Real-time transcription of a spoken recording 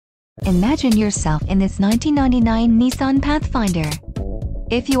Imagine yourself in this 1999 Nissan Pathfinder.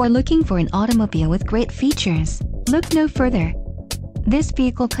 If you are looking for an automobile with great features, look no further. This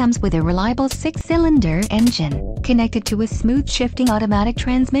vehicle comes with a reliable 6-cylinder engine, connected to a smooth shifting automatic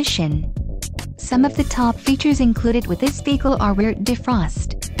transmission. Some of the top features included with this vehicle are rear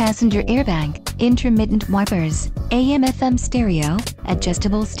defrost, passenger airbag, intermittent wipers, AM/FM stereo,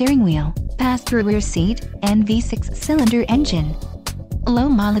 adjustable steering wheel, pass-through rear seat, and V6-cylinder engine. Low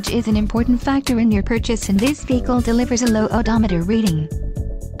mileage is an important factor in your purchase, and this vehicle delivers a low odometer reading.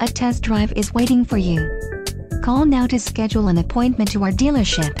 A test drive is waiting for you. Call now to schedule an appointment to our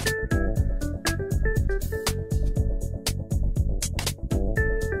dealership.